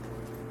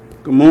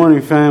Good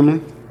morning, family.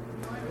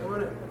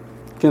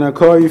 Can I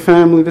call you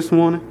family this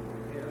morning?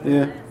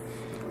 Yeah.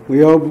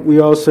 We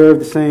all serve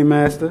the same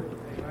master.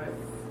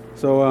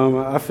 So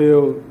I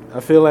feel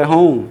at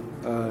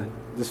home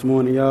this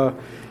morning. Y'all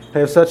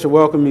have such a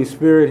welcoming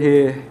spirit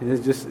here.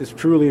 It's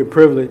truly a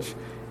privilege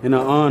and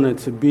an honor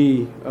to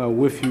be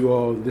with you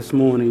all this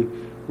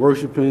morning,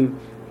 worshiping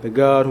the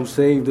God who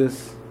saved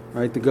us,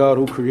 right? The God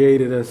who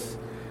created us,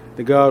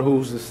 the God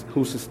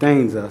who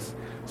sustains us.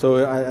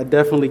 So I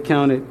definitely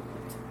count it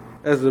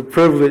as a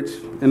privilege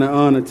and an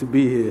honor to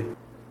be here.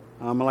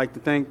 I'd like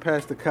to thank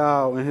Pastor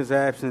Kyle in his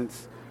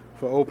absence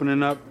for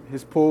opening up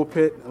his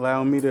pulpit,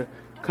 allowing me to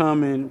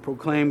come and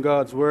proclaim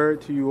God's word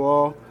to you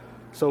all.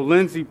 So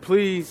Lindsay,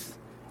 please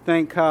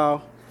thank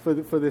Kyle for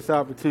this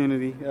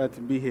opportunity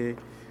to be here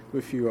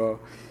with you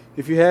all.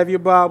 If you have your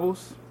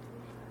Bibles,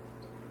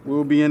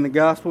 we'll be in the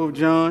Gospel of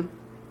John,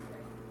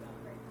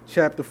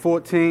 chapter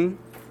 14,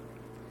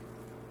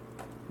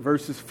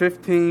 verses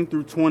 15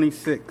 through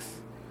 26.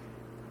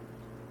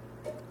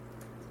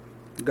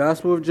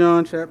 Gospel of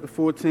John, chapter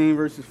 14,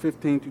 verses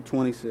 15 through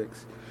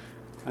 26.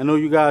 I know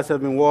you guys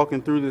have been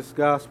walking through this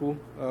gospel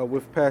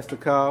with Pastor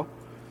Kyle,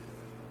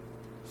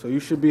 so you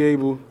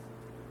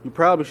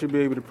probably should be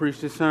able to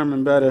preach this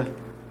sermon better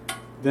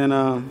than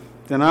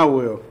I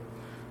will.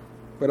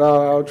 But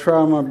I'll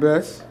try my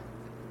best.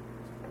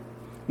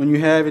 When you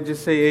have it,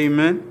 just say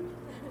amen.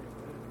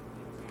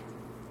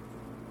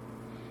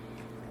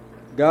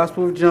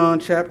 Gospel of John,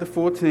 chapter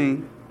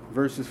 14,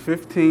 verses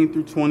 15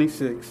 through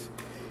 26.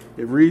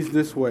 It reads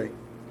this way: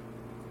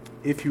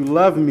 If you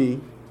love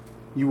me,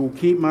 you will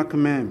keep my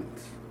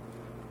commandments.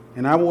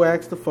 And I will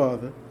ask the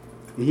Father,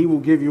 and he will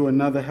give you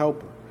another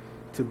helper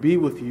to be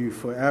with you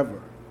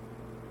forever,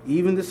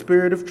 even the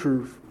Spirit of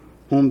truth,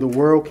 whom the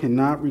world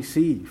cannot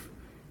receive,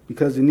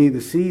 because it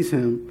neither sees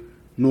him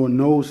nor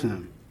knows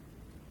him.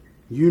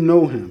 You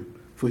know him,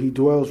 for he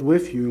dwells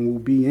with you and will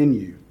be in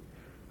you.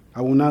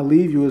 I will not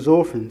leave you as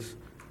orphans.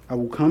 I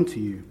will come to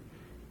you.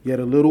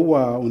 Yet a little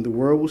while, and the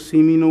world will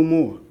see me no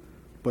more.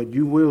 But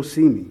you will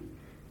see me.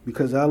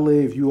 Because I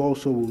live, you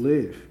also will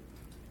live.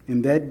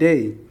 In that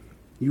day,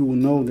 you will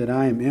know that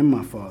I am in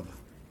my Father,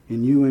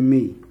 and you in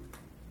me,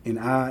 and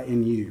I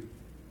in you.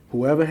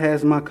 Whoever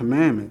has my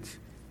commandments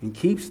and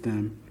keeps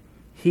them,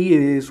 he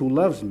it is who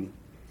loves me.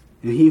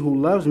 And he who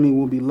loves me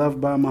will be loved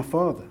by my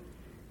Father.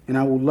 And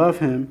I will love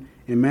him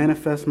and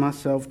manifest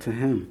myself to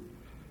him.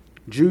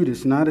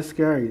 Judas, not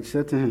Iscariot,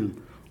 said to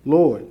him,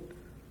 Lord,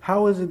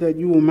 how is it that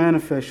you will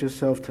manifest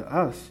yourself to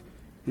us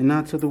and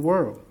not to the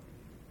world?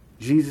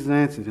 Jesus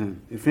answered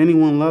him, If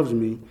anyone loves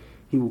me,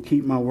 he will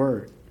keep my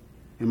word,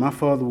 and my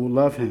Father will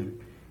love him,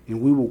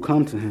 and we will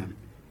come to him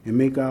and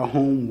make our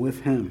home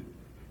with him.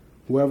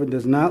 Whoever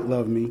does not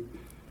love me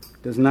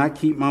does not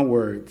keep my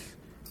words,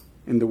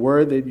 and the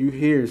word that you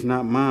hear is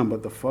not mine,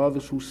 but the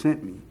Father's who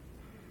sent me.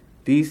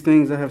 These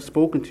things I have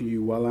spoken to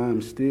you while I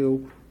am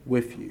still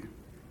with you.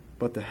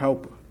 But the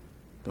Helper,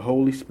 the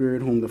Holy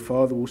Spirit, whom the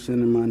Father will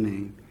send in my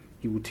name,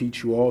 he will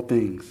teach you all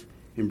things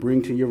and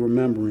bring to your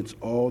remembrance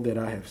all that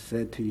I have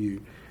said to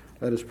you.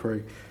 Let us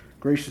pray.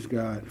 Gracious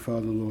God,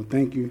 Father, Lord,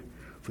 thank you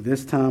for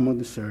this time of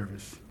the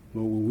service,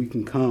 Lord, where we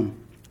can come,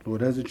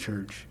 Lord, as a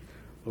church,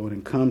 Lord,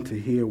 and come to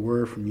hear a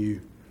word from you.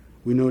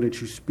 We know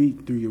that you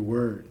speak through your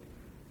word,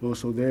 Lord,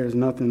 so there is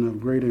nothing of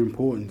greater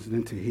importance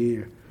than to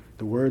hear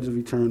the words of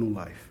eternal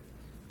life.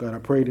 God, I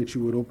pray that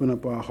you would open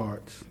up our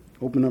hearts,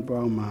 open up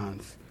our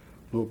minds,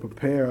 Lord,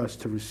 prepare us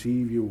to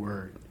receive your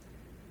word.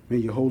 May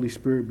your Holy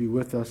Spirit be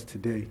with us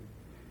today.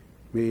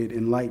 May it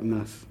enlighten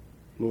us.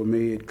 Lord,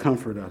 may it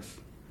comfort us.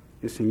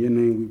 It's in your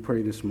name we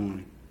pray this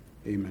morning.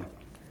 Amen.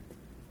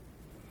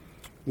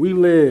 We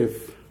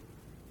live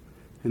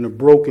in a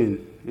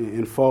broken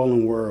and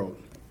fallen world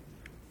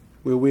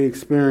where we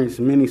experience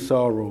many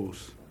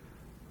sorrows.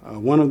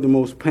 One of the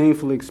most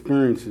painful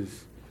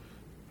experiences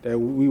that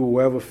we will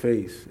ever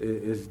face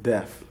is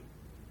death.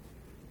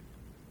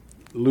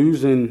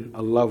 Losing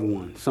a loved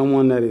one,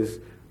 someone that is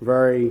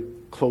very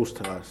close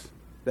to us.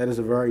 That is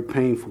a very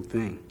painful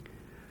thing.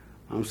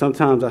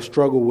 Sometimes I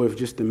struggle with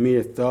just the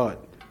mere thought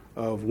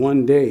of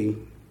one day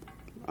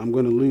I'm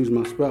going to lose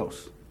my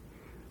spouse,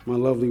 my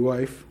lovely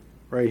wife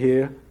right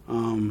here.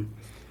 To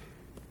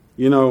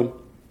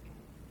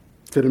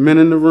the men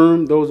in the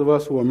room, those of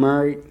us who are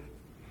married,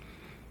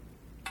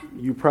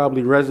 you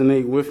probably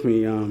resonate with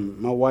me.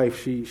 My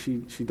wife,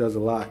 she does a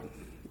lot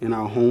in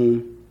our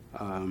home.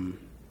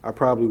 I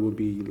probably would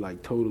be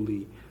like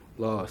totally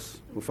lost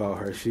without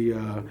her. She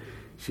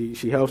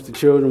helps the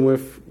children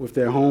with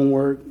their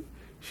homework.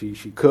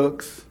 She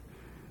cooks,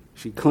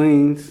 she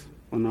cleans.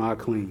 Well, no, I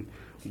clean,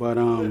 but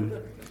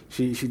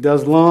she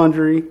does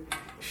laundry.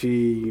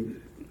 She's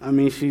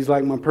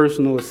like my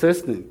personal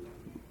assistant.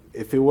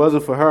 If it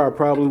wasn't for her, I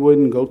probably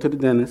wouldn't go to the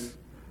dentist.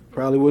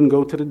 Probably wouldn't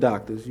go to the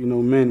doctors.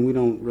 Men, we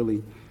don't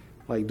really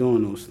like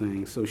doing those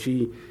things. So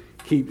she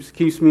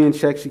keeps me in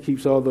check. She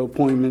keeps all the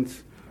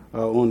appointments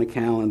on the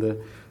calendar.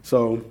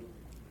 So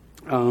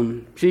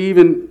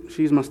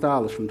she's my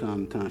stylist from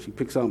time to time. She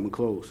picks out my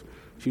clothes.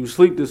 She was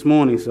asleep this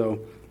morning, so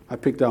I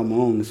picked out my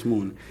own this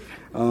morning.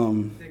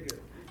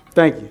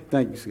 Thank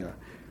you, Scott.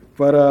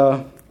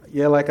 But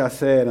yeah, like I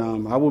said,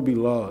 I would be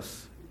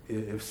lost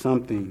if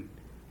something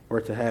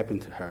were to happen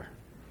to her.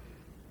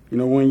 You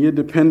know, when you're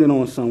dependent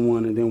on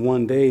someone and then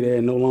one day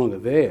they're no longer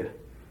there,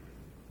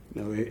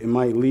 you know, it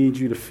might lead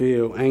you to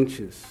feel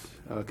anxious,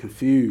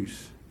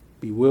 confused,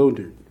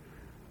 bewildered,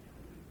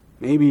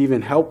 maybe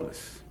even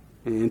helpless.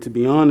 And to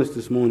be honest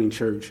this morning,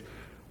 church,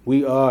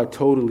 we are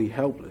totally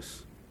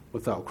helpless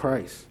without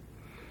Christ.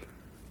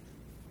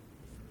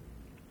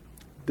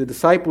 The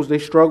disciples, they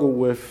struggled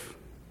with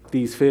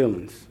these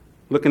feelings.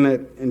 Looking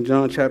at in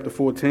John chapter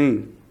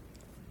 14,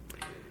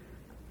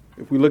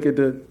 if we look at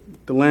the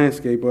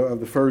landscape of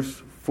the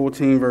first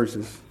 14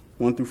 verses,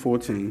 1 through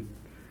 14,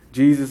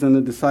 Jesus and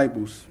the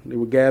disciples, they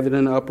were gathered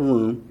in the upper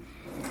room,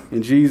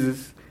 and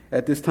Jesus,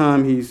 at this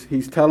time,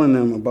 he's telling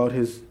them about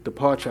his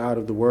departure out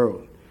of the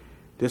world.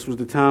 This was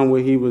the time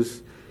where he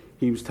was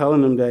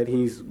telling them that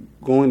he's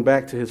going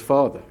back to his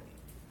Father.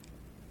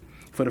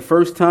 For the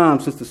first time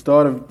since the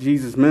start of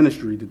Jesus'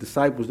 ministry, the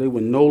disciples, they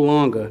would no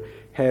longer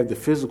have the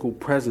physical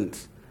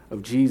presence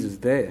of Jesus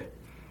there.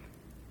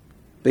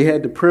 They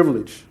had the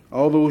privilege,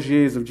 all those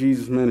years of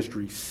Jesus'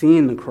 ministry,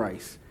 seeing the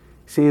Christ,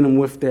 seeing him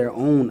with their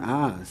own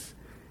eyes.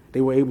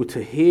 They were able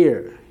to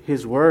hear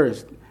his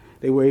words.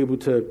 They were able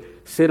to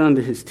sit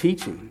under his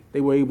teaching.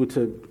 They were able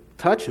to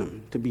touch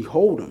him, to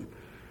behold him.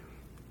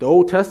 The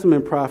Old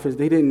Testament prophets,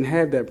 they didn't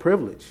have that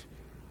privilege.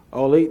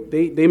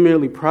 They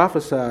merely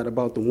prophesied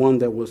about the one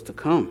that was to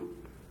come.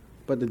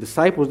 But the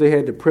disciples, they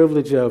had the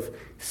privilege of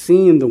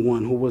seeing the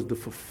one who was the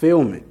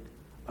fulfillment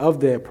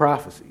of their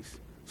prophecies.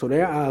 So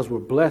their eyes were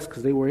blessed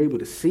because they were able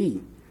to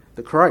see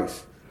the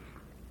Christ.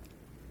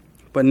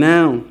 But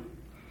now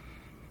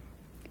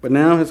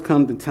has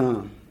come the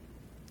time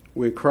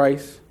where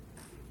Christ,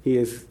 he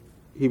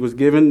was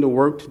given the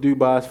work to do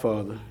by his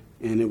Father,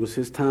 and it was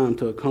his time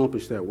to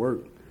accomplish that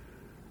work.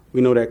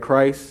 We know that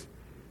Christ,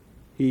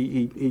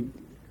 he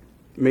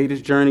made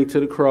his journey to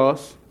the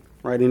cross,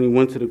 right? And he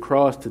went to the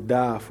cross to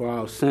die for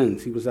our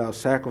sins. He was our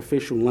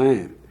sacrificial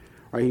lamb,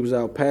 right? He was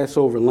our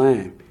Passover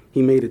lamb.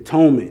 He made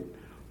atonement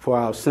for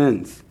our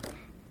sins.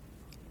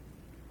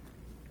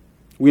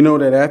 We know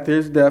that after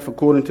his death,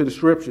 according to the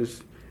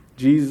scriptures,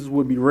 Jesus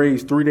would be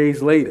raised 3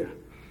 days later.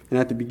 And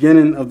at the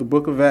beginning of the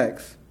book of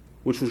Acts,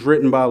 which was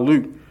written by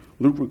Luke,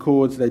 Luke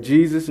records that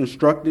Jesus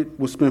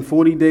would spend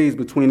 40 days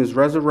between his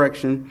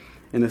resurrection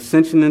and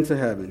ascension into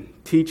heaven,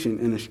 teaching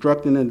and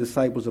instructing the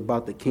disciples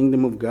about the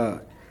kingdom of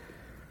God.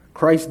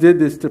 Christ did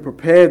this to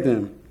prepare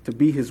them to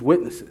be his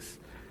witnesses.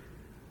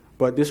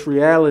 But this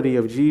reality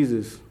of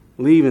Jesus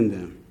leaving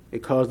them,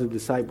 it caused the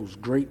disciples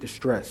great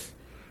distress,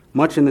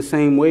 much in the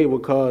same way it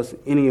would cause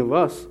any of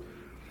us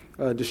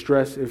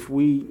distress if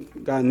we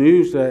got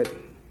news that,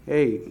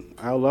 hey,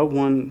 our loved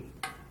one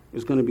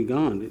is going to be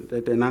gone,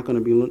 that they're not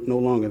going to be no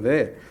longer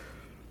there.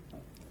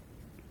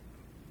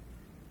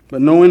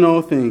 But knowing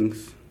all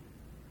things,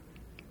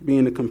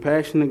 being the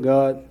compassionate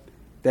God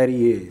that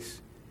he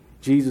is,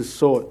 Jesus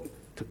sought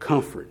to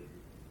comfort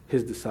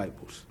his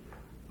disciples.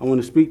 I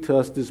want to speak to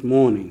us this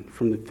morning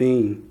from the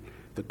theme,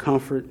 the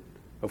comfort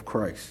of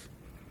Christ.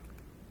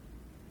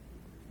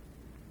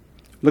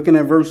 Looking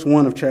at verse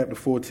 1 of chapter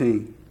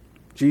 14,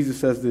 Jesus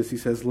says this. He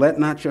says, "Let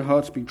not your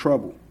hearts be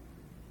troubled."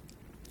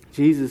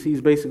 Jesus,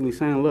 he's basically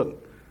saying,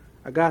 look,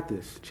 I got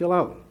this. Chill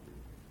out.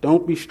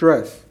 Don't be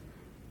stressed.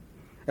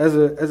 As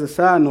a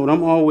side note,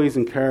 I'm always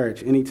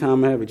encouraged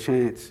anytime I have a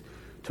chance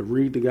to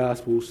read the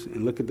Gospels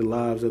and look at the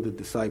lives of the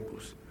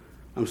disciples.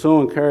 I'm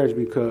so encouraged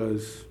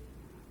because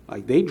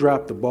they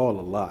dropped the ball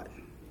a lot.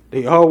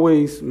 They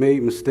always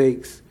made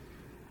mistakes.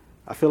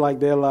 I feel like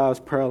their lives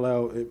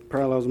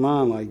parallels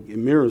mine, it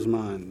mirrors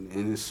mine,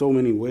 and in so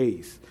many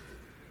ways.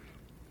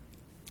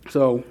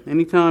 So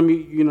anytime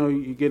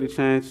you get a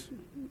chance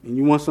and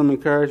you want some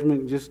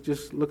encouragement,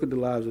 just look at the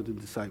lives of the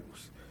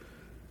disciples.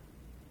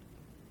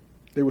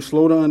 They were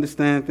slow to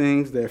understand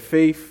things. Their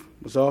faith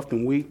was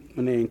often weak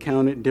when they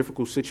encountered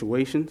difficult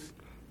situations.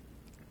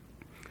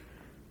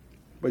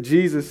 But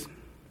Jesus,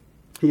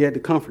 he had to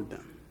comfort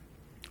them.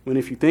 When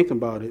if you think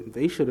about it,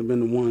 they should have been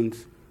the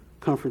ones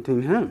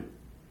comforting him.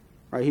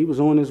 Right? He was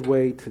on his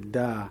way to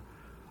die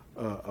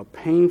a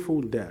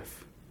painful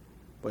death,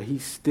 but he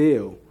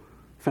still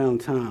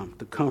found time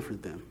to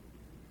comfort them.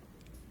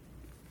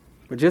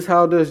 But just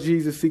how does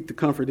Jesus seek to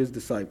comfort his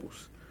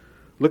disciples?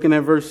 Looking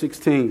at verse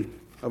 16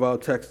 of our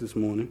text this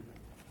morning,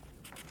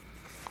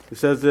 it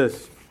says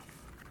this.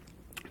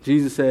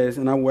 Jesus says,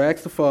 "And I will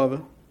ask the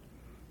Father,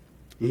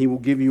 and he will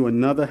give you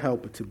another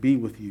helper to be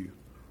with you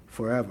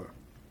forever."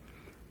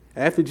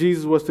 After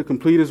Jesus was to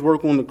complete his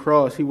work on the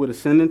cross, he would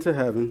ascend into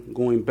heaven,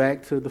 going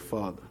back to the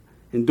Father.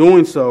 In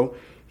doing so,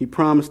 he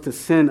promised to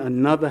send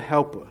another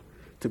helper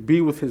to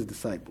be with his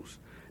disciples.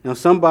 Now,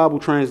 some Bible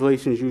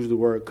translations use the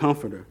word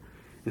comforter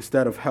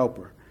instead of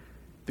helper.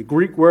 The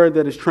Greek word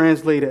that is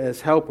translated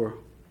as helper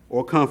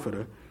or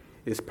comforter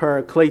is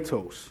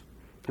parakletos.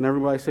 Can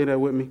everybody say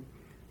that with me?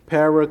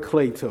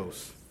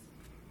 Parakletos,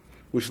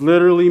 which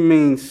literally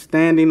means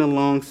standing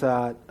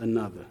alongside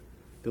another.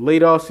 The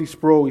late R.C.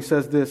 Sproul, he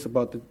says this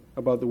about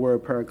about the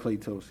word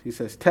parakletos. He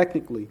says,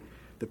 technically,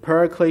 the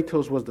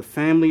parakletos was the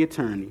family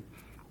attorney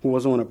who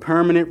was on a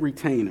permanent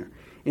retainer.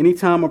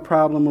 Anytime a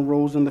problem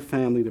arose in the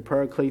family, the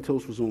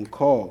parakletos was on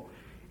call,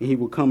 and he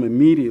would come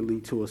immediately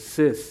to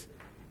assist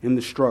in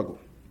the struggle.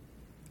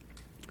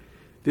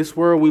 This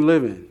world we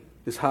live in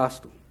is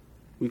hostile.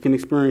 We can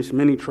experience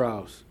many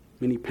trials,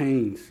 many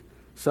pains,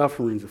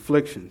 sufferings,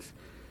 afflictions.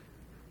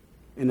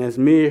 And as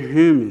mere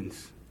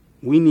humans,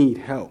 we need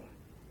help.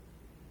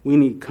 We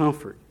need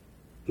comfort.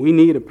 We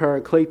need a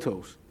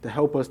parakletos to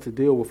help us to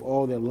deal with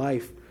all that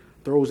life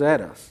throws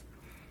at us.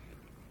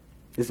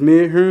 As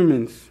mere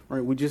humans,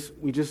 right, we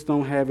just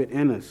don't have it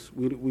in us.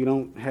 We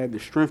don't have the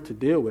strength to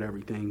deal with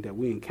everything that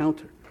we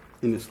encounter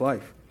in this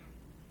life.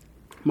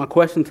 My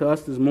question to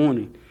us this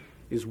morning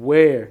is,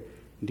 where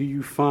do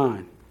you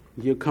find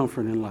your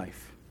comfort in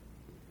life?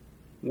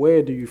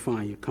 Where do you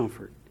find your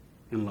comfort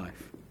in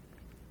life?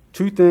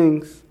 Two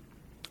things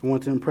I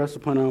want to impress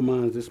upon our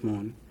minds this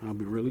morning. I'll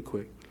be really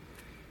quick.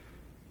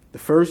 The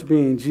first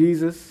being,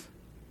 Jesus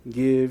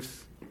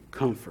gives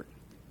comfort.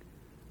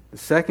 The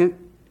second,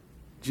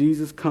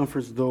 Jesus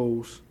comforts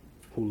those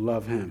who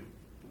love him.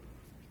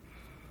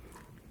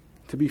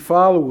 To be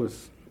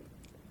followers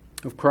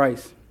of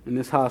Christ in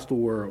this hostile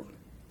world,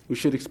 we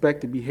should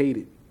expect to be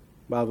hated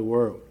by the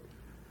world.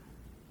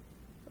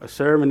 A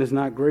servant is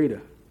not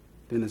greater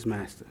than his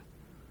master.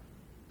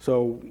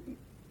 So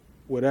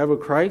whatever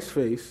Christ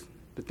faced,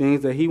 the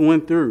things that he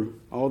went through,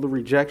 all the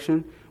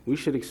rejection, we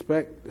should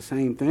expect the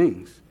same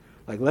things.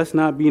 Like, let's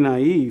not be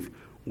naive.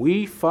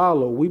 We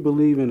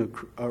believe in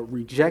a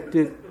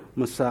rejected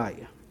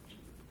Messiah.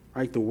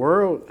 Right? The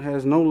world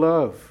has no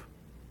love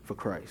for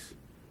Christ.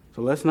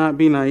 So let's not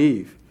be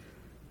naive.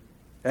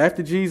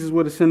 After Jesus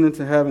would ascend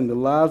into heaven, the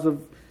lives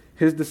of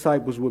his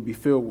disciples would be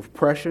filled with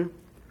pressure,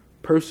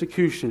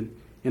 persecution,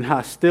 and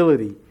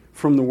hostility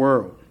from the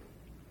world.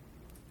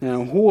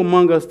 Now, who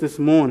among us this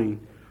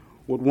morning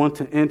would want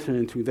to enter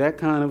into that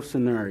kind of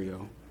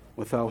scenario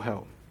without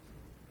help,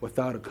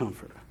 without a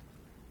comforter,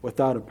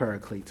 without a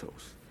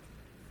parakletos?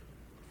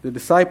 The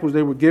disciples,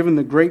 they were given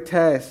the great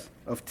task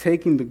of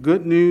taking the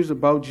good news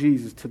about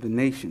Jesus to the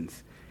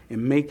nations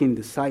and making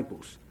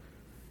disciples.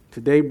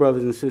 Today,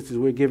 brothers and sisters,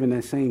 we're given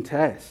that same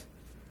task.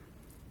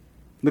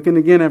 Looking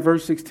again at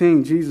verse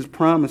 16, Jesus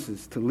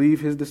promises to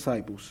leave his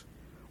disciples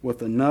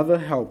with another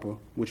helper,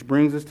 which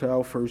brings us to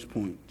our first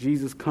point.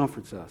 Jesus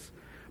comforts us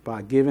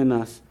by giving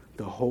us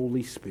the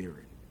Holy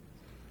Spirit.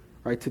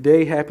 Right,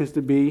 today happens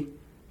to be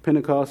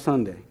Pentecost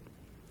Sunday.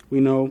 We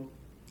know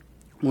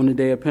on the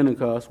day of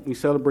Pentecost, we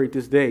celebrate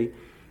this day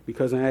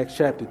because in Acts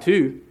chapter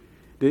 2,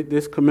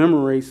 this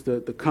commemorates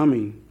the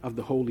coming of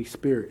the Holy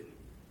Spirit.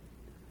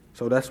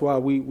 So that's why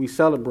we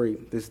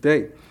celebrate this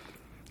day.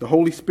 The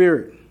Holy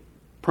Spirit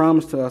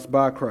promised to us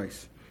by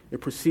Christ.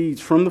 It proceeds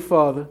from the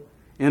Father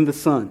and the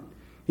Son.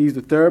 He's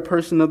the third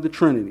person of the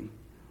Trinity.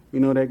 We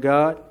know that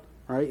God,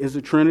 right, is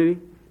a Trinity.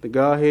 The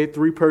Godhead,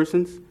 three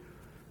persons.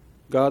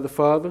 God the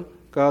Father,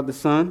 God the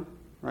Son,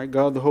 right,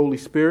 God the Holy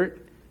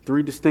Spirit,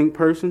 three distinct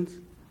persons,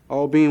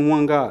 all being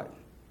one God.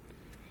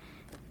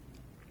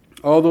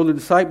 Although the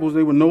disciples,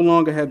 they would no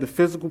longer have the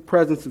physical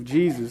presence of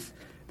Jesus,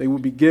 they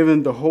would be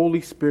given the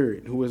Holy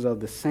Spirit, who is of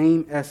the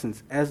same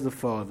essence as the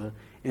Father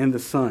and the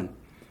Son.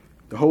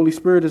 The Holy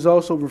Spirit is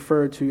also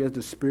referred to as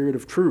the Spirit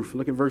of truth.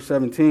 Look at verse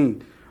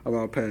 17 of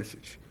our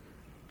passage.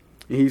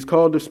 And he's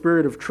called the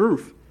Spirit of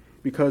truth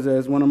because,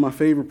 as one of my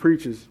favorite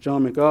preachers,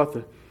 John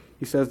MacArthur,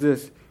 he says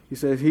this. He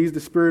says he's the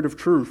Spirit of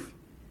truth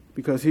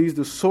because he's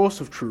the source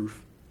of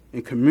truth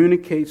and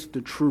communicates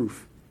the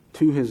truth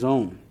to his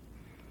own.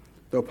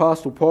 The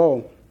Apostle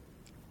Paul,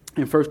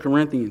 in 1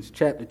 Corinthians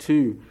chapter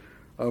 2,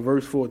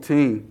 verse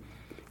 14,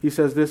 he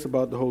says this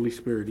about the Holy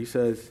Spirit. He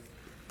says,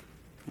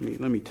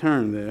 let me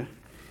turn there.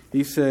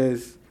 He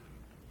says,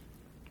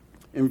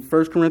 in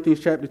 1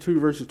 Corinthians chapter 2,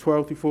 verses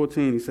 12 through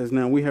 14, he says,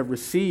 now we have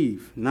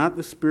received not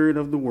the spirit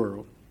of the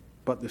world,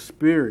 but the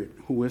Spirit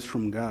who is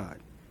from God,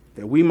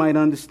 that we might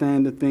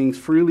understand the things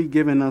freely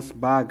given us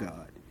by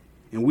God.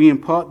 And we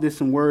impart this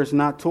in words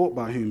not taught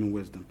by human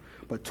wisdom,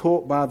 but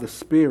taught by the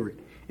Spirit,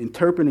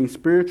 interpreting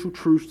spiritual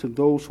truths to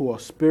those who are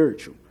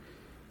spiritual.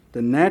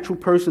 The natural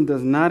person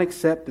does not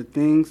accept the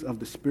things of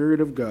the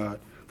Spirit of God,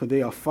 for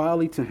they are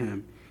folly to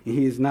him, and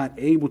he is not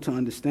able to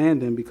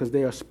understand them because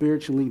they are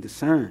spiritually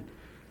discerned.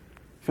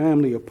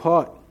 Family,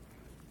 apart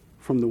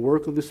from the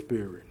work of the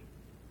Spirit,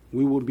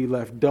 we will be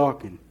left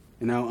darkened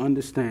in our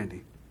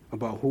understanding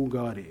about who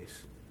God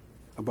is,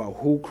 about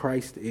who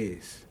Christ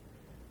is.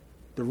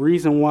 The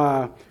reason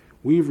why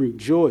we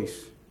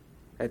rejoice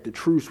at the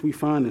truths we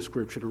find in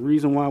Scripture, the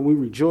reason why we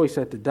rejoice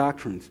at the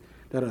doctrines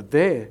that are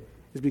there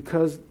is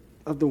because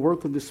of the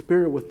work of the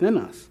Spirit within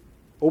us,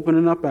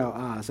 opening up our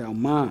eyes, our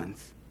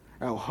minds,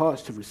 our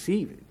hearts to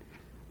receive it.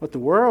 But the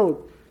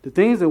world, the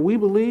things that we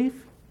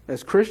believe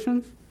as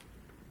Christians,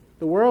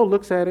 the world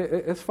looks at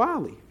it as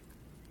folly.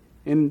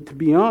 And to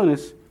be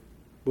honest,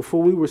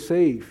 before we were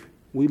saved,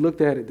 we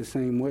looked at it the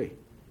same way.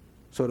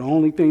 So the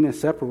only thing that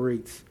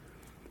separates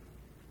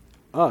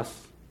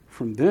us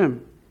from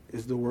them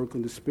is the work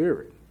of the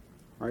Spirit.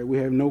 Right? We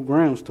have no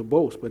grounds to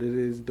boast, but it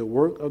is the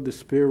work of the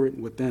Spirit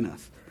within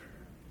us.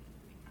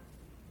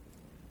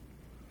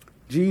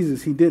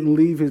 Jesus, he didn't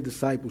leave his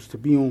disciples to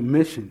be on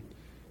mission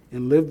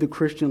and live the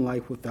Christian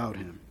life without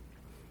him.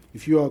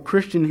 If you are a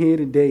Christian here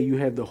today, you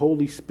have the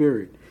Holy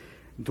Spirit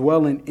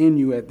dwelling in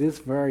you at this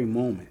very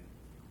moment.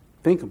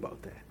 Think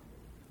about that.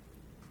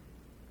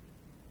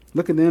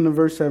 Look at the end of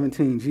verse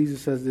 17. Jesus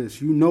says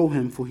this, "You know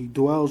him, for he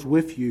dwells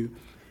with you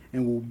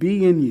and will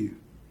be in you."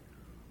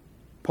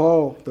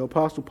 Paul, the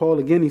Apostle Paul,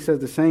 again, he says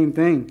the same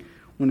thing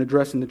when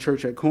addressing the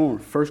church at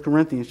Corinth. 1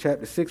 Corinthians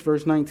chapter 6,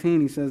 verse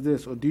 19, he says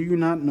this, "Or do you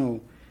not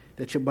know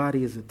that your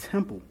body is a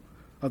temple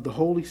of the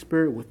Holy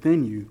Spirit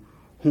within you,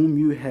 whom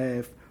you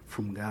have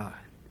from God?"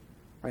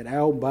 Right?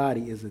 Our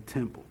body is a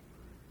temple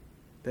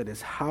that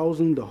is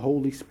housing the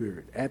Holy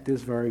Spirit at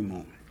this very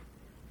moment.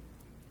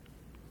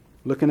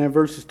 Looking at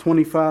verses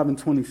 25 and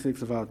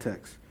 26 of our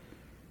text,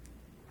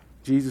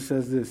 Jesus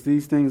says this,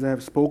 "These things I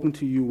have spoken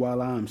to you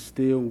while I am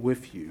still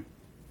with you.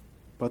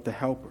 But the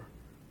Helper,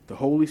 the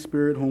Holy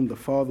Spirit whom the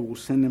Father will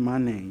send in my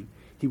name,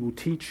 he will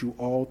teach you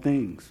all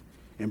things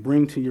and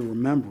bring to your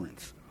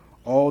remembrance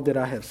all that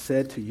I have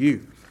said to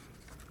you."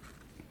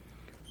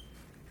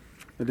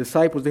 The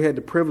disciples, they had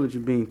the privilege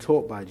of being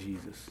taught by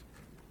Jesus.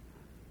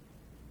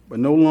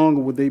 But no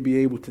longer would they be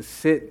able to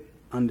sit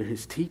under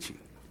his teaching,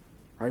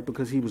 right?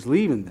 Because he was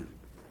leaving them.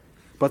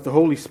 But the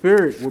Holy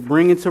Spirit would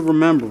bring into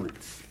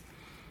remembrance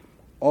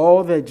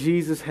all that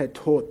Jesus had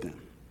taught them.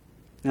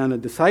 Now, the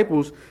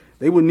disciples,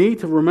 they would need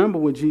to remember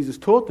what Jesus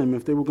taught them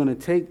if they were going to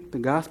take the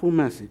gospel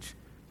message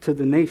to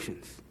the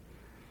nations.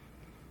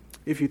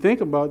 If you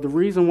think about it, the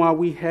reason why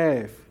we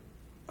have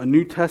a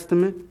New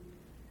Testament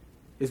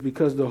is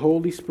because the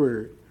Holy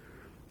Spirit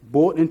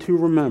brought into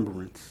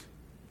remembrance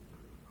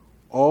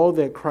all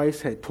that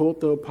Christ had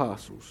taught the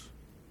apostles,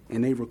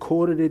 and they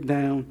recorded it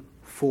down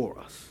for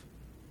us.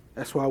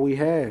 That's why we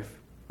have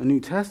a New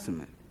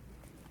Testament.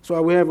 That's why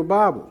we have a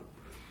Bible.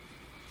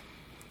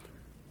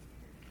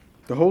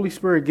 The Holy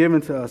Spirit given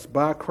to us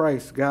by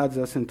Christ guides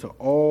us into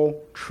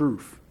all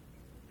truth.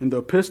 In the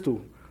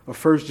epistle of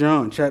 1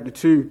 John chapter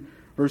 2,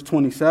 verse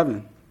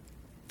 27,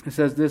 it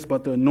says this,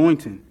 "But the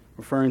anointing,"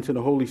 referring to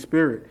the Holy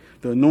Spirit,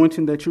 "the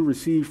anointing that you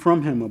receive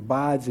from him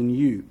abides in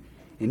you,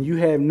 and you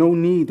have no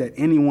need that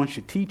anyone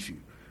should teach you.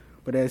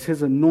 But as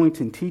his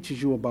anointing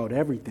teaches you about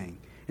everything,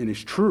 and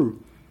is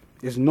true,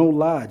 is no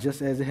lie,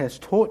 just as it has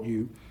taught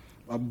you,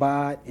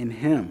 abide in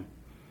him."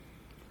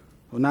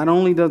 Well, not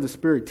only does the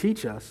Spirit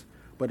teach us,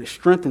 but it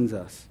strengthens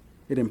us.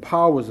 It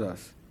empowers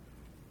us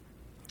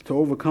to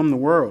overcome the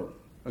world.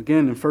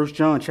 Again, in 1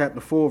 John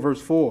chapter 4,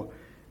 verse 4,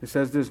 it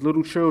says this,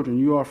 "Little children,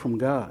 you are from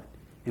God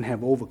and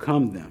have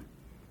overcome them.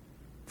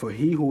 For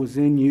he who is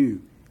in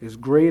you is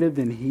greater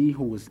than he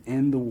who is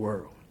in the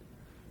world."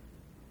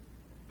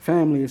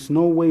 Family, it's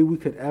no way we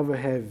could ever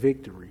have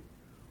victory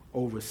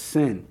over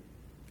sin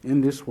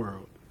in this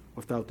world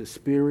without the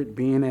Spirit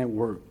being at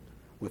work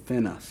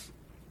within us.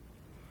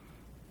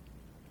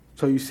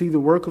 So you see, the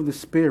work of the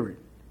Spirit,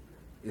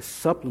 it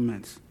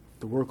supplements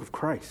the work of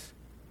Christ.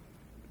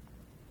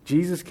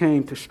 Jesus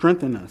came to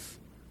strengthen us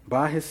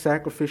by his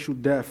sacrificial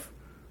death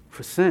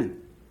for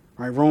sin.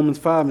 Right? Romans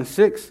 5 and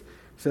 6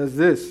 says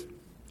this,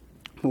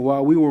 "But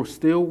while we were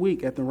still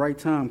weak at the right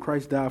time,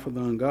 Christ died for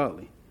the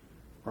ungodly."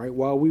 Right?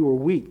 While we were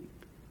weak,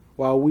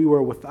 while we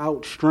were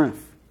without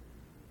strength,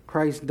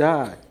 Christ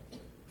died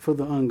for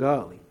the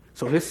ungodly.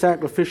 So his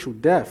sacrificial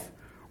death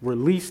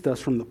released us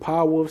from the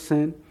power of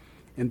sin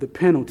and the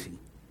penalty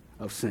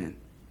of sin.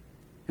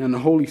 And the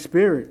Holy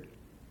Spirit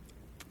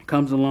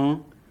comes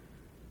along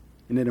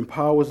and it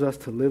empowers us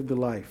to live the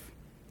life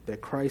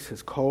that Christ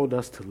has called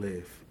us to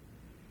live.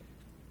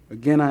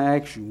 Again, I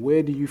ask you,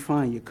 where do you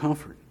find your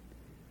comfort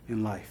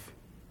in life?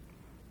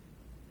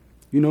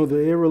 You know,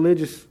 the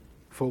irreligious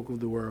folk of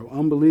the world,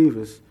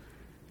 unbelievers,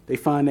 they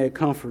find that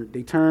comfort.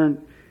 They turn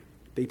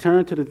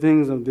to the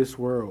things of this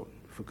world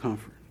for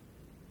comfort.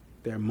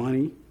 Their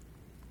money,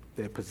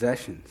 their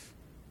possessions.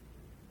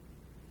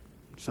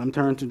 Some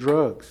turn to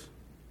drugs.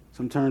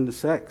 Some turn to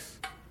sex.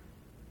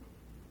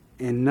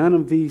 And none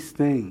of these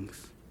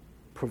things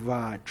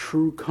provide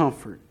true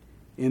comfort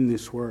in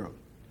this world.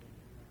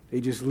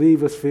 They just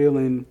leave us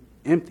feeling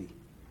empty.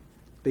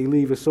 They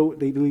leave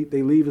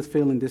us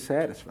feeling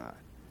dissatisfied.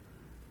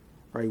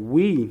 Right?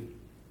 We,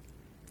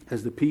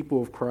 as the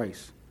people of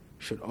Christ,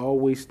 should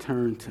always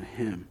turn to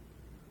him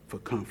for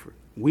comfort.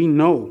 We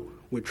know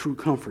what true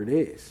comfort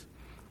is.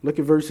 Look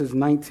at verses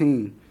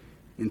 19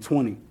 and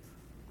 20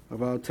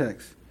 of our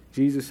text.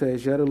 Jesus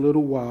says, "Yet a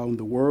little while, and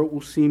the world will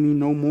see me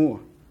no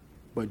more.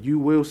 But you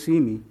will see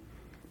me,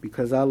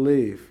 because I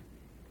live.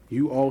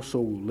 You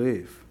also will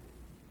live."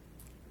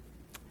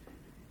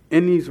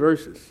 In these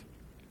verses,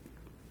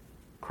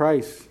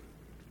 Christ,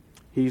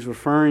 he's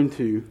referring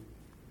to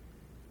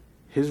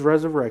his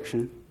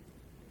resurrection,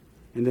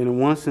 and then in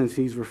one sense,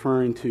 he's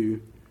referring to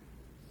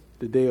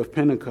the day of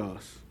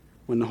Pentecost,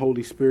 when the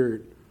Holy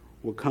Spirit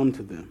will come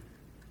to them.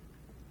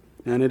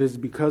 And it is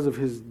because of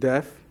his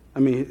death,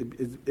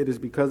 it is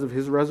because of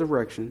his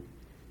resurrection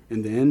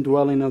and the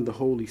indwelling of the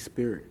Holy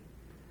Spirit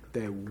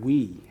that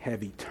we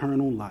have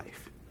eternal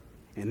life.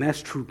 And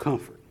that's true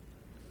comfort.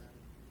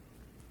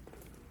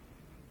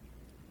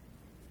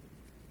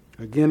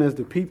 Again, as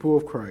the people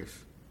of Christ,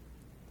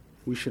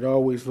 we should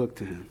always look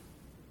to him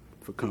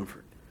for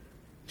comfort.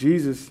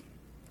 Jesus,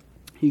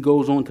 he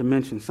goes on to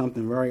mention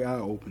something very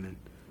eye-opening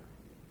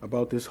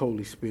about this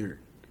Holy Spirit.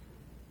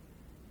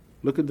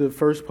 Look at the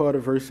first part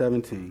of verse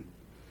 17.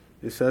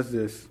 It says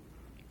this,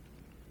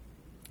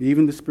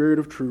 even the Spirit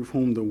of truth,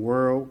 whom the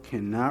world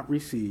cannot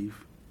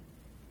receive,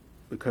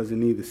 because it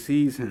neither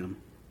sees him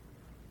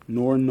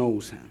nor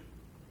knows him.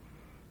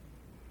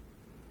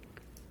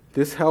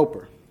 This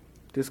helper,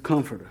 this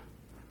comforter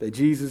that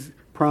Jesus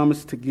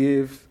promised to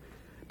give,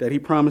 that he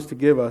promised to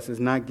give us, is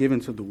not given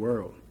to the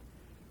world,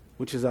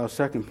 which is our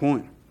second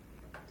point.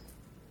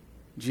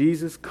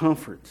 Jesus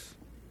comforts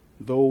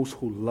those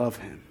who love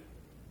him.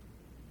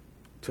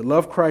 To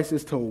love Christ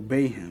is to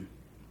obey him.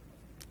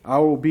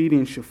 Our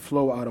obedience should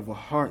flow out of a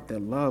heart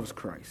that loves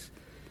Christ.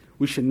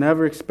 We should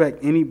never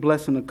expect any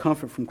blessing or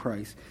comfort from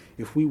Christ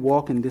if we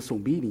walk in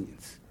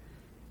disobedience.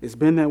 It's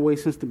been that way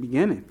since the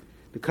beginning.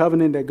 The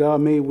covenant that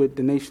God made with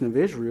the nation of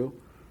Israel,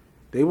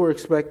 they were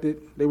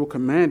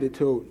commanded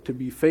to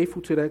be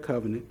faithful to that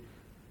covenant,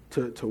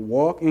 to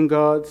walk in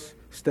God's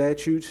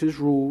statutes, his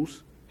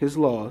rules, his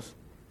laws,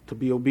 to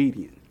be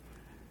obedient.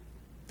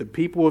 The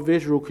people of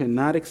Israel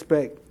cannot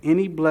expect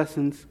any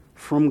blessings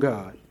from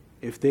God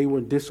if they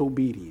were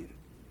disobedient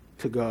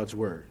to God's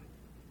word.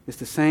 It's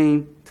the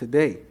same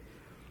today.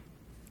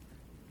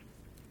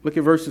 Look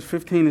at verses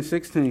 15 and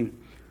 16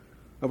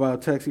 of our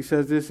text. He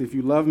says this, if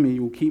you love me,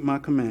 you will keep my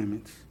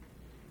commandments,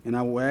 and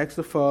I will ask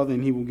the Father,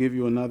 and he will give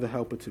you another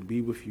helper to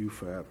be with you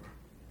forever.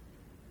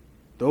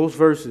 Those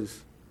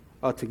verses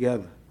are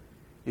together.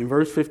 In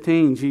verse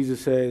 15,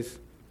 Jesus says,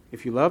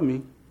 if you love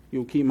me, you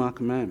will keep my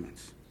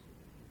commandments.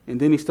 And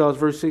then he starts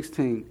verse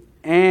 16,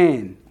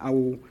 and I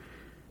will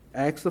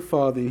ask the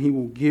Father, and he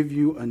will give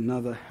you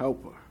another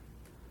helper.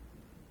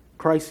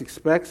 Christ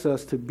expects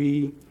us to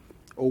be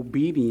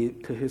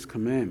obedient to his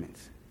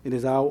commandments. It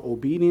is our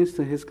obedience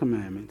to his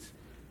commandments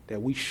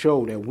that we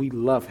show that we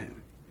love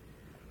him.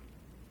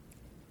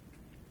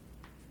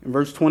 In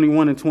verse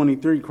 21 and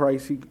 23,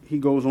 Christ, he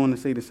goes on to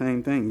say the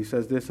same thing. He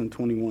says this in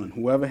 21,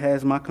 whoever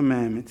has my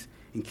commandments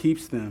and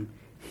keeps them,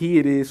 he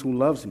it is who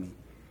loves me.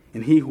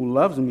 And he who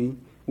loves me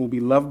will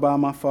be loved by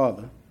my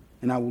Father,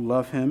 and I will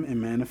love him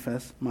and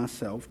manifest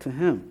myself to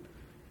him.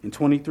 In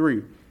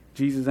 23,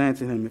 Jesus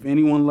answered him, if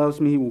anyone loves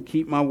me, he will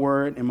keep my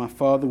word, and my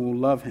Father will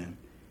love him,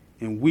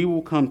 and we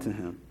will come to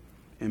him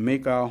and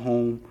make our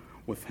home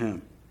with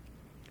him.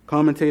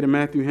 Commentator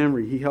Matthew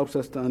Henry, he helps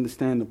us to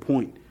understand the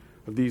point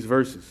of these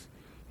verses.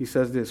 He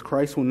says this,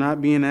 Christ will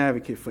not be an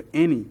advocate for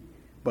any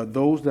but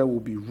those that will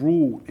be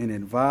ruled and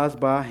advised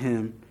by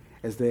him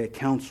as their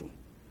counsel.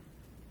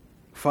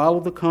 Follow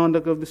the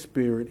conduct of the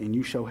Spirit, and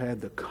you shall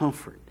have the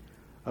comfort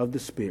of the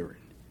Spirit.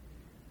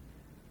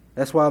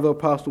 That's why the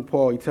Apostle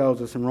Paul, he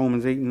tells us in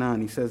Romans 8 and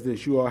 9, he says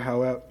this, you are,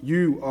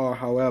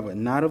 however,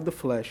 not of the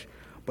flesh,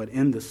 but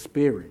in the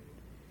Spirit.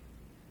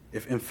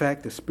 If, in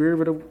fact, the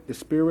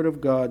Spirit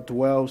of God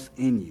dwells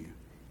in you.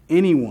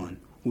 Anyone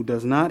who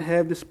does not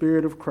have the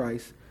Spirit of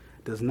Christ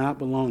does not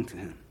belong to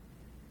him.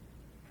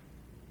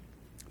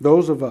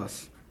 Those of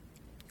us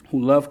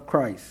who love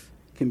Christ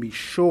can be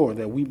sure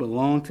that we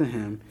belong to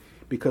him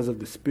because of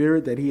the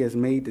Spirit that he has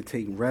made to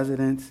take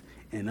residence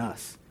in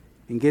us.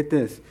 And get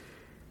this,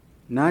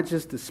 not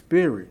just the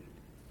Spirit,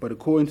 but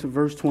according to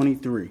verse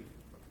 23,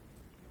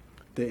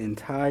 the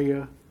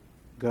entire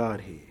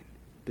Godhead,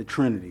 the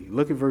Trinity.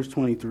 Look at verse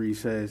 23. It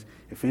says,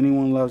 if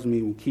anyone loves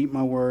me, will keep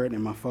my word,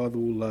 and my Father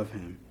will love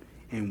him,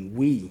 and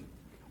we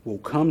will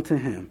come to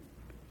him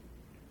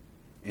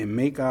and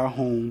make our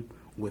home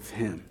with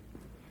him.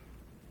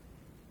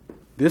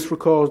 This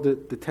recalls the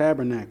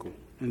tabernacle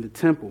and the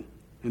temple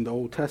in the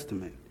Old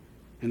Testament.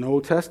 In the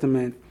Old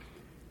Testament,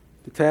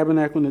 the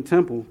tabernacle and the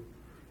temple,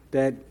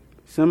 that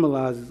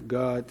symbolizes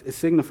God, it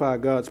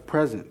signified God's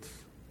presence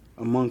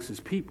amongst his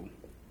people.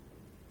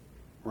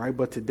 Right?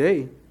 But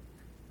today,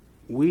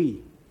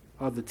 we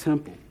are the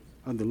temple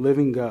of the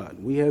living God.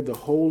 We have the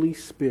Holy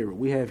Spirit.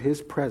 We have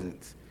his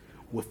presence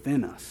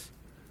within us.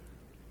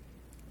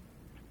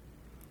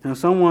 Now,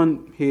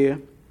 someone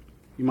here,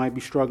 you might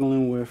be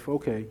struggling with,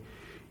 okay,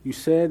 you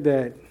said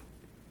that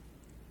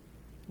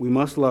we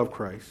must love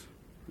Christ.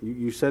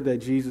 You said that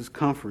Jesus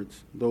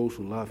comforts those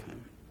who love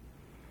him.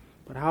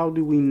 But how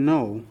do we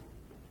know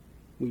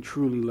we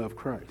truly love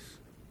Christ?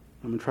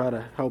 I'm going to try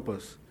to help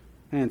us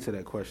answer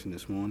that question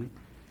this morning.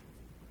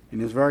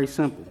 And it's very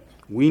simple.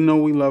 We know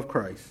we love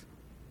Christ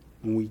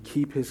when we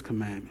keep his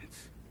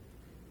commandments.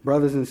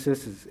 Brothers and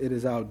sisters, it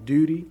is our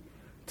duty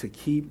to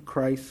keep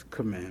Christ's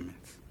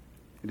commandments.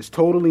 It is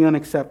totally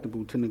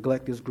unacceptable to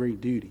neglect this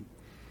great duty.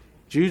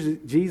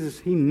 Jesus,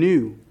 he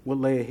knew what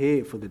lay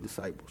ahead for the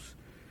disciples.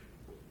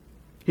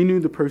 He knew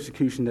the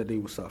persecution that they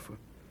would suffer.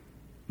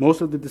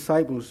 Most of the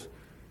disciples,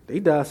 they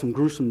died some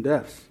gruesome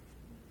deaths,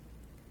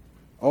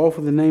 all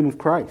for the name of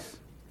Christ.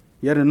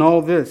 Yet in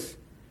all this,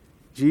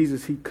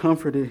 Jesus, he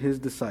comforted his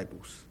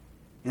disciples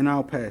in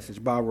our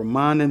passage by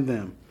reminding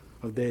them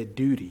of their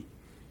duty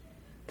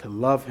to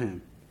love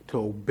him, to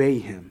obey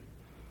him.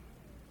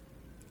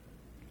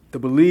 The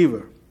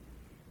believer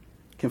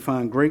can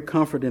find great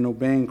comfort in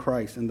obeying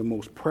Christ in the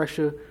most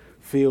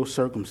pressure-filled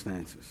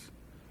circumstances.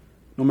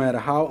 No matter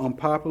how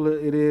unpopular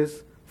it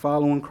is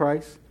following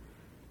Christ,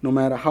 no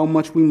matter how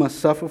much we must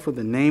suffer for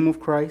the name of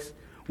Christ,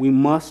 we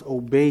must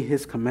obey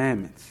his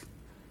commandments.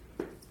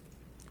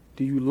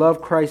 Do you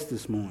love Christ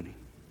this morning?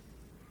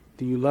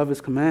 Do you love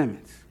his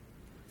commandments?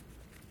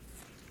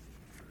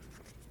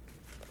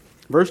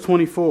 Verse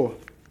 24,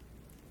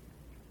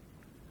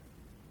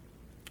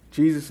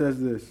 Jesus says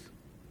this,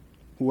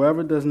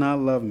 "Whoever does not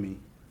love me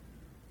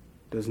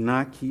does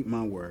not keep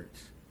my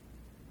words."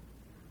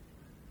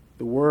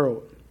 The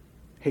world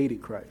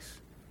hated Christ.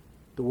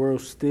 The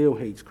world still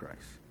hates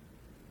Christ.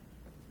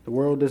 The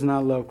world does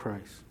not love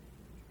Christ.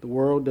 The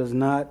world does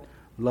not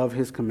love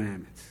his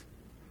commandments.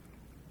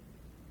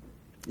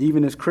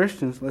 Even as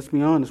Christians, let's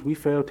be honest, we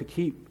fail to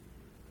keep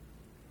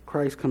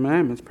Christ's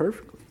commandments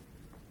perfectly.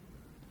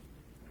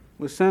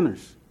 We're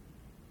sinners.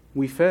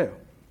 We fail.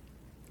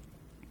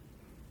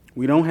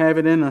 We don't have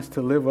it in us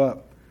to live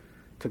up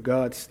to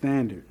God's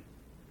standard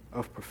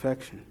of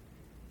perfection.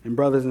 And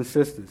brothers and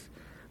sisters,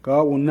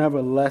 God will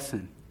never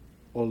lessen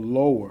or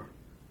lower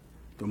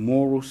the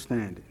moral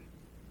standard.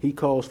 He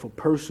calls for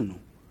personal,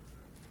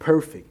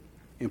 perfect,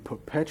 and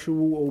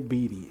perpetual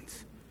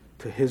obedience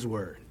to his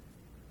word.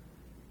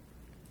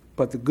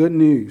 But the good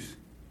news,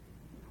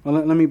 well,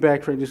 let me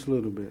backtrack just a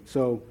little bit.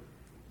 So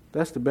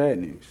that's the bad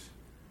news.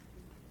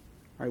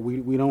 Right?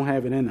 We don't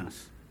have it in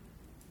us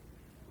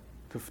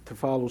to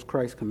follow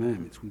Christ's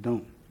commandments. We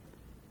don't.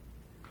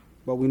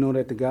 But we know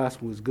that the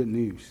gospel is good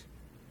news.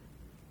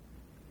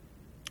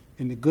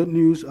 And the good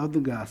news of the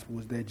gospel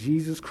is that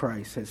Jesus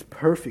Christ has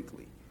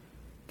perfectly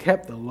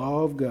kept the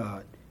law of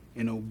God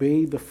and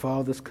obeyed the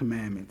Father's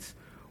commandments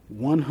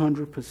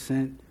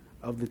 100%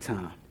 of the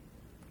time.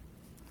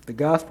 The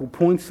gospel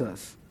points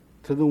us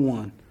to the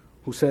one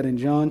who said in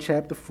John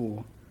chapter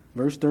 4,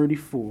 verse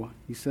 34,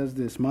 he says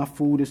this, "My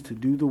food is to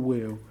do the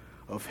will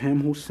of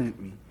him who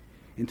sent me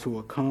and to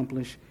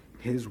accomplish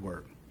his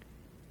work."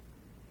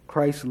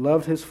 Christ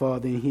loved his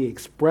Father, and he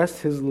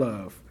expressed his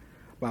love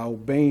by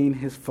obeying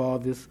his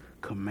Father's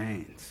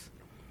commands.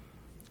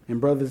 And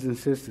brothers and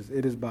sisters,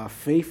 it is by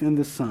faith in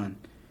the Son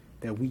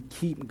that we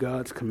keep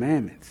God's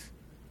commandments.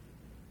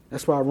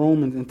 That's why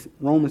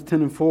Romans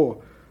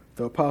 10:4,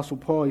 the Apostle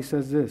Paul, he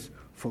says this,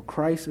 "For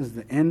Christ is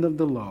the end of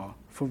the law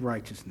for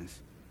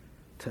righteousness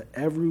to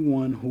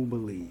everyone who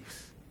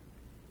believes."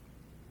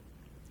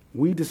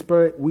 We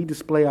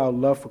display our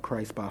love for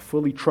Christ by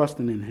fully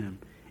trusting in him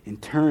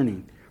and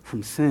turning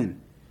from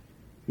sin.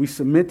 We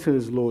submit to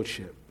his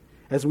lordship.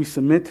 As we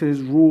submit to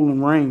his rule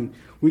and reign,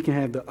 we can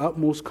have the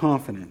utmost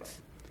confidence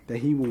that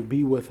he will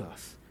be with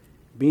us,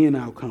 being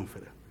our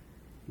comforter,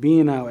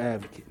 being our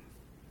advocate,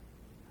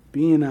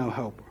 being our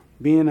helper,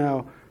 being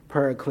our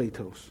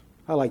parakletos.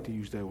 I like to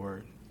use that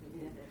word.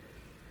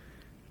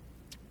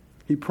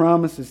 He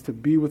promises to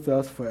be with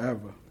us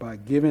forever by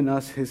giving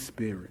us his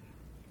spirit.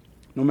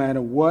 No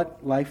matter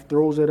what life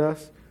throws at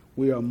us,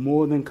 we are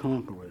more than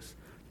conquerors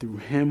through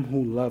him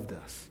who loved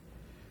us.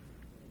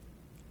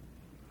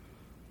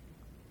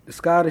 The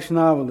Scottish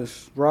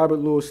novelist Robert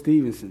Louis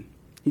Stevenson,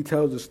 he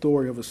tells the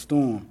story of a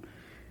storm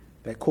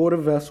that caught a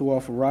vessel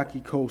off a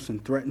rocky coast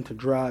and threatened to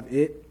drive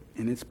it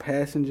and its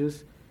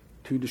passengers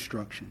to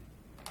destruction.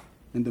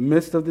 In the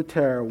midst of the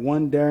terror,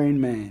 one daring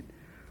man,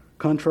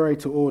 contrary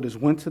to orders,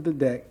 went to the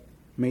deck,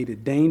 made a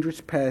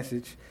dangerous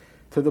passage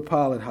to the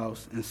pilot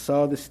house, and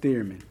saw the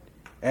steersman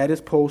at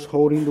his post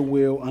holding the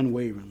wheel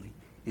unwaveringly,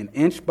 and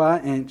inch by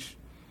inch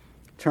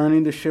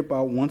turning the ship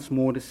out once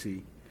more to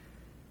sea.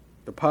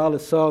 The pilot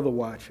saw the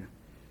watcher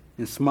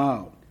and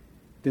smiled.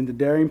 Then the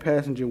daring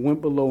passenger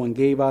went below and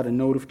gave out a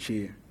note of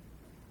cheer.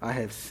 "I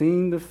have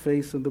seen the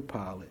face of the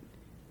pilot,"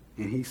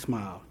 and he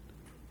smiled.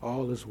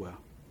 "All is well."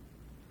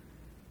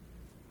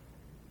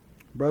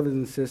 Brothers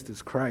and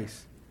sisters,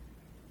 Christ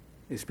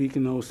is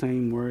speaking those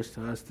same words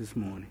to us this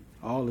morning.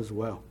 All is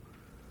well.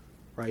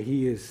 Right?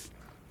 He is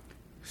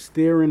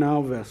steering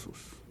our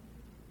vessels.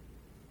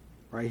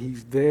 Right?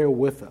 He's there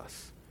with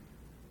us.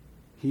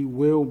 He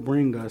will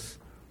bring us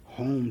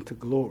home to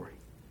glory.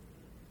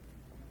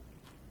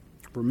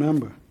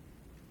 Remember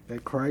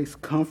that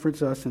Christ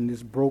comforts us in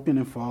this broken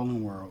and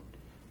fallen world.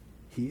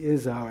 He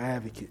is our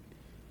advocate.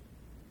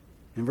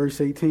 In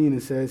verse 18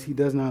 it says, "He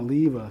does not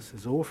leave us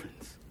as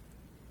orphans,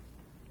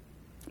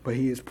 but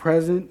he is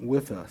present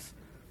with us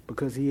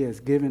because he has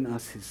given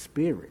us his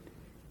spirit."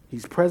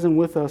 He's present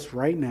with us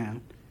right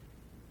now,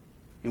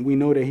 and we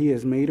know that he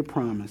has made a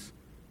promise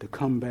to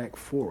come back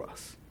for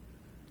us.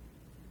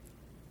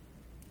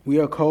 We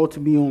are called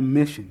to be on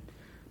mission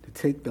to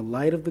take the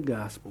light of the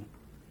gospel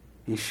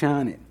and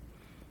shine it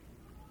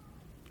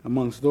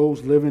amongst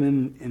those living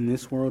in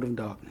this world of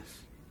darkness.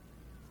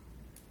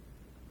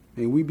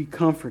 May we be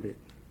comforted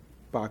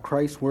by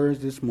Christ's words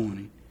this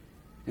morning,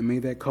 and may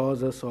that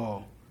cause us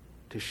all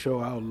to show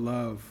our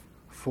love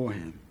for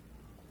him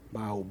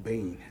by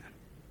obeying him.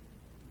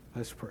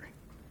 Let's pray.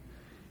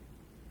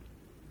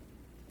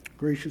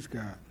 Gracious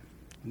God,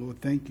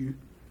 Lord, thank you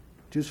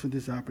just for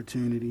this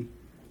opportunity,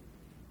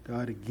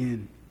 God,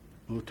 again,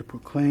 Lord, to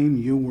proclaim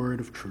your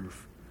word of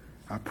truth.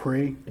 I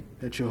pray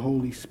that your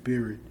Holy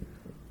Spirit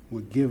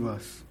would give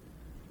us,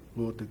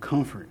 Lord, the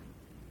comfort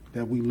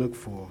that we look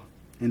for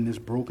in this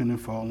broken and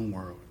fallen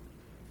world.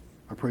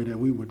 I pray that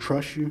we would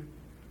trust you,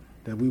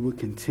 that we would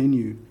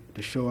continue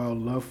to show our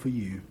love for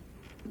you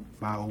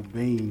by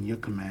obeying your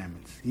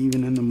commandments,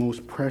 even in the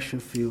most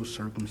pressure-filled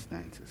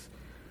circumstances.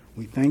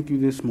 We thank you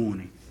this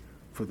morning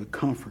for the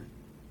comfort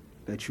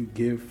that you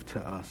give to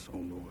us, O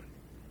Lord.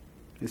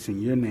 It's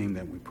in your name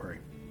that we pray.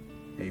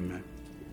 Amen.